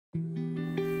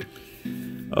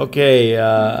Okay,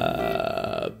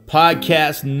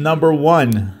 podcast number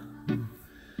 1,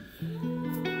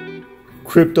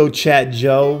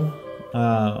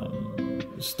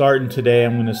 CryptochatJoe. Starting today,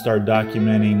 I'm going to start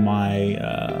documenting my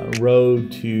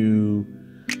road to,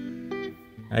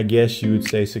 I guess you would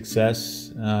say,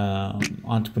 success,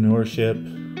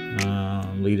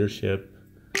 entrepreneurship, leadership.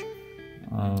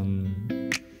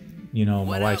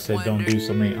 My wife said don't do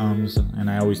so many ums, and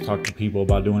I always talk to people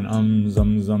about doing ums,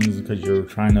 because you're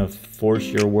trying to force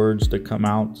your words to come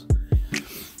out.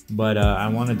 But I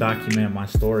want to document my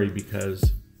story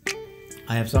because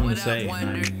I have something to say,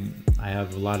 and I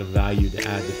have a lot of value to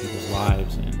add to people's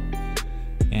lives,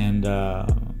 and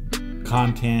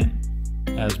content,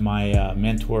 as my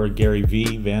mentor Gary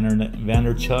V.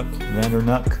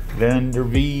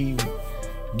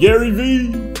 Gary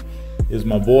V is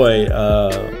my boy.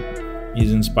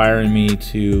 He's inspiring me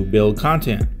to build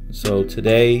content. So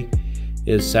today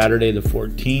is Saturday the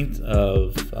 14th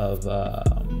of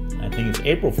I think it's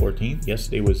April 14th.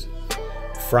 Yesterday was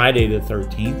Friday the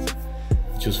 13th,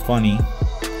 which is funny.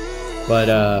 But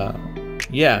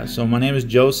yeah, so my name is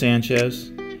Joe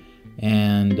Sanchez,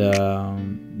 and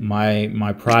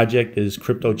my project is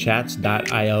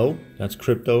CryptoChats.io. That's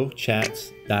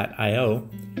CryptoChats.io.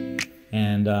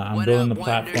 And I'm building the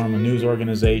platform, a news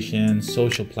organization,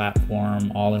 social platform,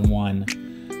 all in one,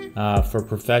 for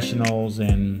professionals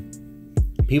and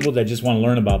people that just want to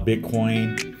learn about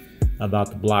Bitcoin, about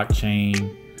the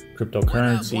blockchain,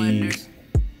 cryptocurrencies.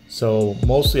 So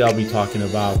mostly I'll be talking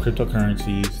about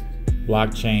cryptocurrencies,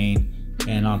 blockchain,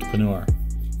 and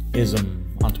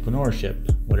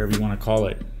entrepreneurship, whatever you want to call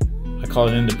it. I call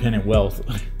it independent wealth,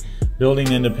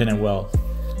 building independent wealth.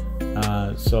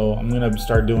 So I'm gonna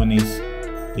start doing these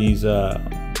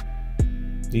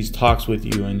talks with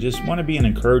you, and just want to be an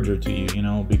encourager to you,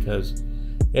 because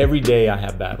every day I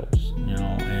have battles,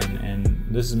 and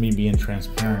this is me being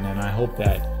transparent, and I hope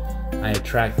that I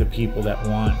attract the people that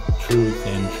want truth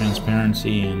and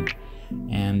transparency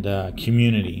and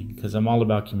community, because I'm all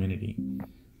about community.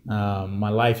 My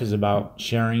life is about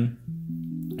sharing.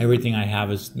 Everything I have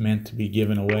is meant to be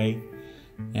given away.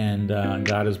 And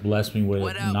God has blessed me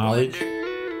with knowledge,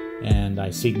 and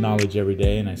I seek knowledge every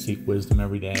day, and I seek wisdom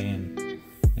every day,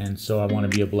 and so I want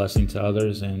to be a blessing to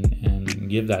others and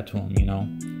give that to them,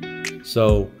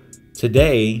 So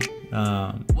today,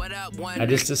 I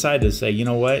just decided to say, you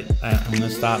know what, I'm going to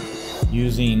stop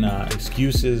using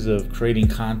excuses of creating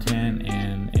content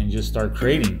and just start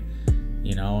creating,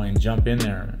 and jump in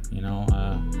there,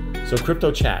 So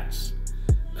CryptoChats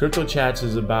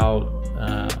is about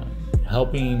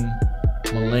helping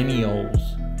millennials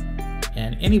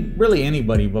and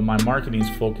anybody, but my marketing is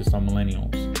focused on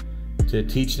millennials, to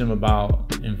teach them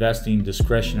about investing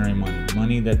discretionary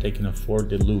money that they can afford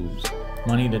to lose,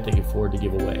 money that they can afford to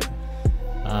give away.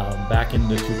 Back in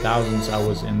the 2000s, I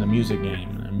was in the music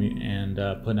game and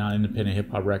putting out independent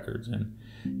hip hop records, and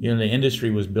the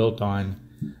industry was built on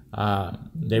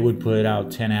they would put out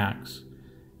 10 acts,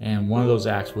 and one of those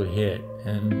acts would hit,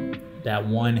 and that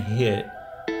one hit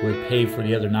would pay for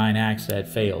the other 9 acts that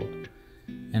failed.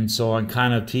 And so I'm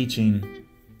kind of teaching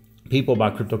people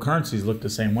about cryptocurrencies look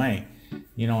the same way.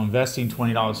 Investing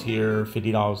 $20 here,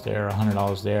 $50 there,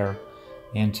 $100 there,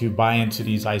 and to buy into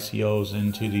these ICOs,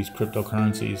 into these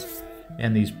cryptocurrencies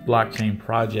and these blockchain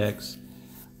projects.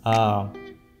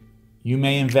 You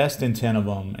may invest in 10 of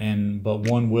them, but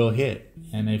one will hit.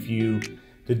 And if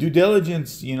the due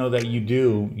diligence, that you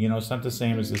do, it's not the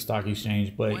same as the stock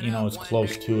exchange, but, it's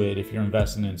close to it if you're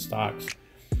investing in stocks,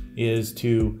 is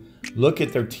to look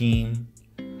at their team,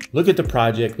 look at the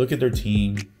project, look at their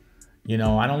team.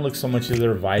 I don't look so much at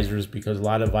their advisors, because a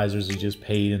lot of advisors are just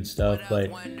paid and stuff,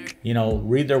 but,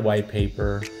 read their white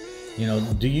paper.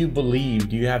 Do you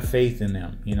have faith in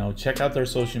them? Check out their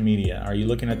social media. Are you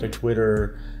looking at their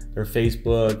Twitter, their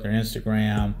Facebook, their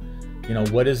Instagram?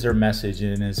 What is their message,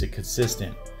 and is it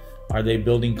consistent? Are they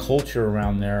building culture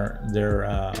around their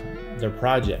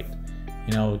project?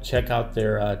 Check out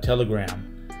their Telegram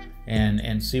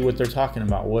and see what they're talking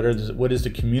about. What is the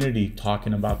community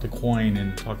talking about the coin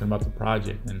and talking about the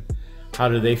project, and how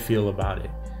do they feel about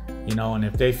it? And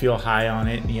if they feel high on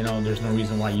it, there's no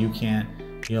reason why you can't,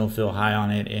 feel high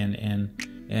on it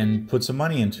and put some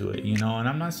money into it. And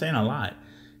I'm not saying a lot.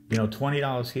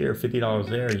 $20 here, $50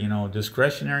 there,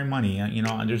 discretionary money.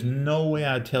 There's no way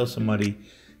I'd tell somebody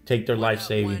take their life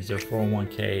savings, their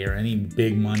 401k, or any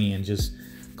big money and just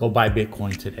go buy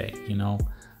Bitcoin today.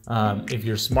 If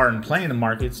you're smart and playing the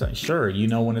markets, sure,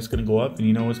 when it's going to go up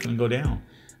and when it's going to go down.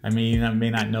 I mean, you may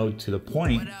not know to the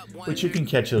point, but you can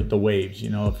catch the waves.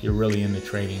 If you're really into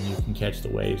trading, you can catch the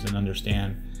waves and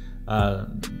understand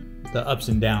the ups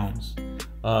and downs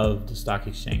of the stock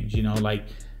exchange. You know, like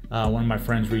one of my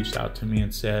friends reached out to me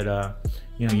and said,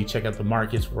 you know, you check out the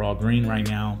markets, we're all green right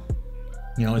now.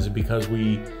 You know, is it because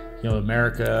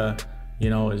America, you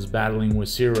know, is battling with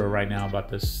Syria right now about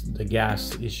the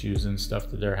gas issues and stuff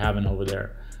that they're having over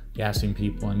there, gassing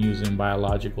people and using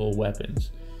biological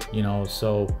weapons, you know?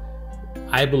 So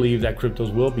I believe that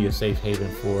cryptos will be a safe haven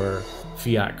for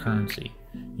fiat currency,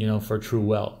 you know, for true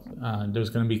wealth. There's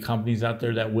going to be companies out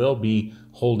there that will be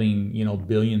holding, you know,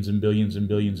 billions and billions and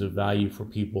billions of value for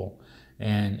people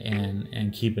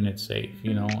and keeping it safe,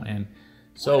 you know. And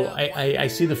so I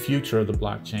see the future of the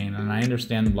blockchain, and I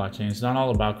understand the blockchain. It's not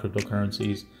all about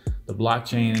cryptocurrencies. The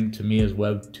blockchain to me is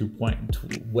Web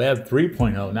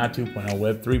 3.0, not 2.0,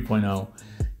 Web 3.0,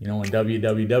 you know, when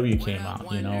www came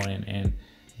out, you know,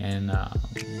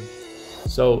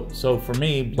 so for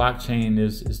me, blockchain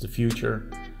is the future.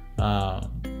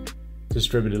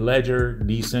 Distributed ledger,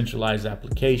 decentralized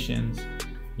applications,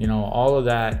 you know, all of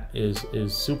that is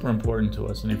super important to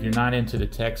us. And if you're not into the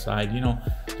tech side, you know,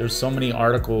 there's so many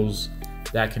articles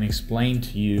that can explain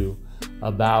to you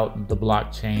about the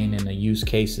blockchain and the use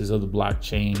cases of the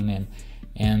blockchain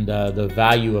and the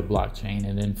value of blockchain,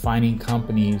 and then finding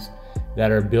companies that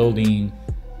are building,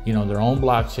 you know, their own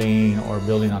blockchain or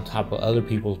building on top of other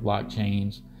people's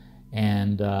blockchains,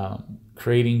 and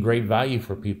creating great value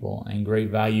for people and great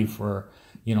value for,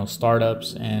 you know,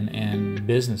 startups and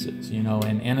businesses, you know,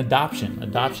 and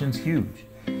adoption's huge.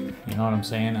 You know what I'm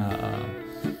saying?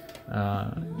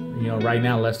 You know, right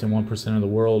now less than 1% of the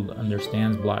world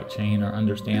understands blockchain or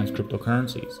understands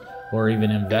cryptocurrencies or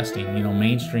even investing. You know,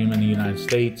 mainstream in the United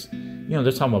States, you know,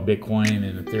 they're talking about Bitcoin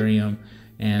and Ethereum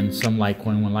and some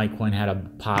Litecoin. When Litecoin had a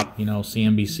pop, you know,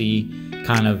 CNBC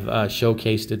kind of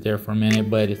showcased it there for a minute.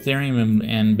 But Ethereum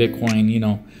and Bitcoin, you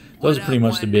know, those are pretty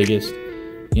much the biggest.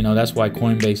 You know, that's why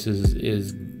Coinbase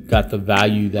is got the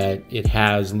value that it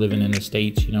has living in the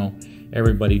States. You know,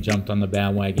 everybody jumped on the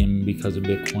bandwagon because of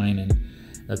Bitcoin and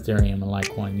Ethereum and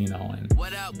Litecoin, you know. And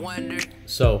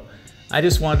so I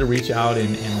just wanted to reach out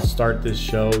and start this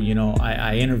show. You know,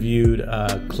 I interviewed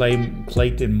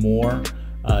Clayton Moore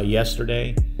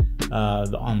yesterday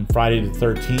on Friday the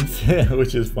 13th,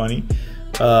 which is funny.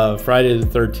 Friday the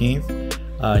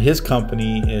 13th. His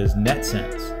company is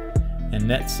NetSense. And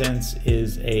NetSense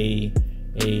is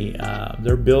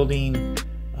they're building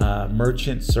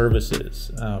merchant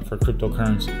services for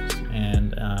cryptocurrencies,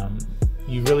 and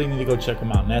you really need to go check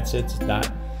them out.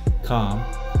 netsense.com,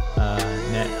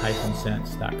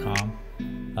 net-sense.com.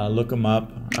 Look them up.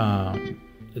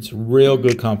 It's a real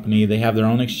good company. They have their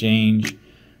own exchange.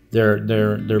 They're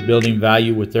building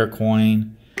value with their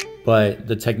coin, but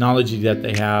the technology that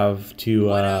they have to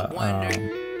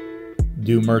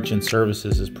do merchant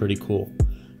services is pretty cool,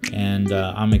 and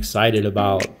I'm excited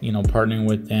about, you know, partnering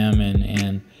with them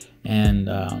and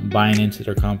buying into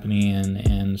their company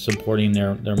and supporting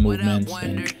their movements.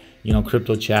 And you know,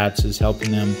 Cryptochats is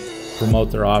helping them promote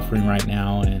their offering right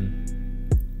now. And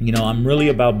you know, I'm really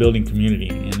about building community.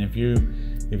 And if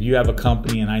you have a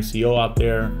company, an ICO out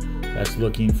there that's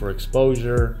looking for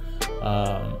exposure,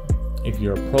 if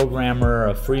you're a programmer,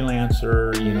 a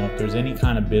freelancer, you know, if there's any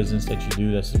kind of business that you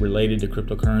do that's related to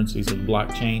cryptocurrencies or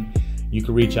blockchain, you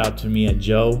can reach out to me at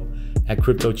Joe at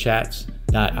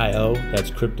CryptoChats.io. That's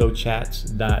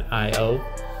CryptoChats.io.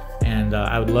 And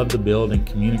I would love to build and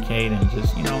communicate and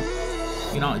just, you know,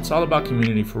 it's all about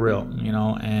community for real, you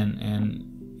know, and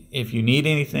if you need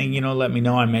anything, you know, let me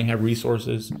know. I may have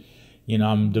resources. You know,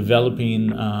 I'm developing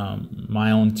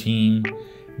my own team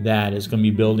that is going to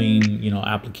be building, you know,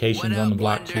 applications on the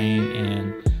blockchain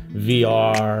and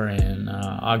VR and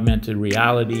augmented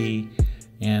reality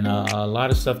and a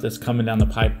lot of stuff that's coming down the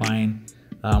pipeline.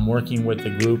 I'm working with a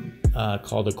group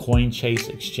called the Coin Chase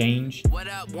Exchange.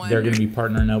 They're going to be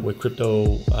partnering up with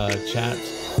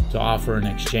Cryptochats to offer an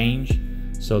exchange.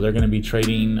 So they're going to be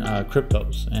trading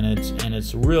cryptos, and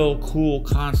it's a real cool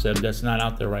concept that's not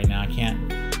out there right now. I can't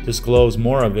disclose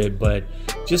more of it, but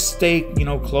just stay, you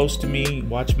know, close to me.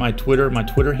 Watch my Twitter. My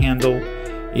Twitter handle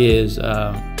is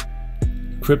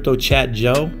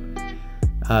CryptochatJoe.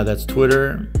 That's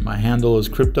Twitter. My handle is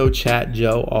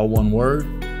CryptochatJoe, all one word.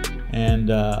 And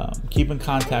keep in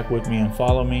contact with me and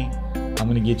follow me. I'm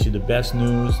going to get you the best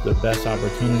news, the best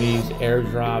opportunities,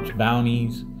 airdrops,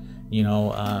 bounties. You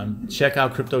know, check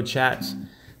out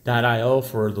CryptoChats.io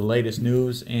for the latest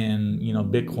news in, you know,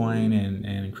 Bitcoin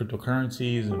and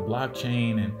cryptocurrencies and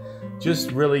blockchain and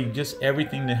just really just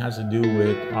everything that has to do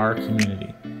with our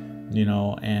community, you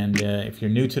know. And if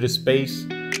you're new to the space,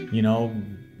 you know,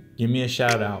 give me a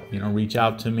shout out, you know, reach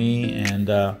out to me, and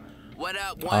I'll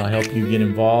help you get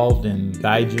involved and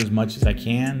guide you as much as I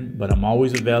can. But I'm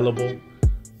always available.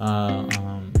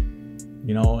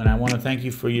 You know, and I want to thank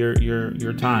you for your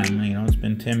time. You know, it's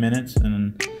been 10 minutes,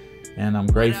 and I'm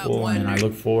grateful, and I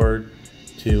look forward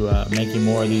to making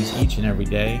more of these each and every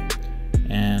day,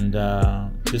 and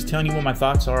just telling you what my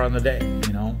thoughts are on the day.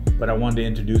 You know, but I wanted to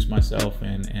introduce myself,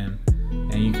 and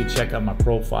you can check out my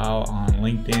profile on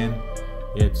LinkedIn.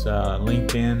 It's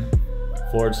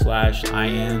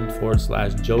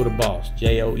LinkedIn.in/Joe the Boss,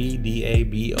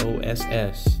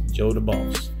 JoeDaboss, Joe the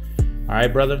Boss. All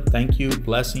right, brother. Thank you.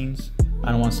 Blessings.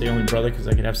 I don't want to say only brother because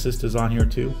I could have sisters on here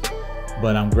too.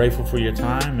 But I'm grateful for your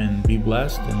time, and be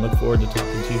blessed, and look forward to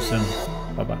talking to you soon.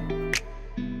 Bye-bye.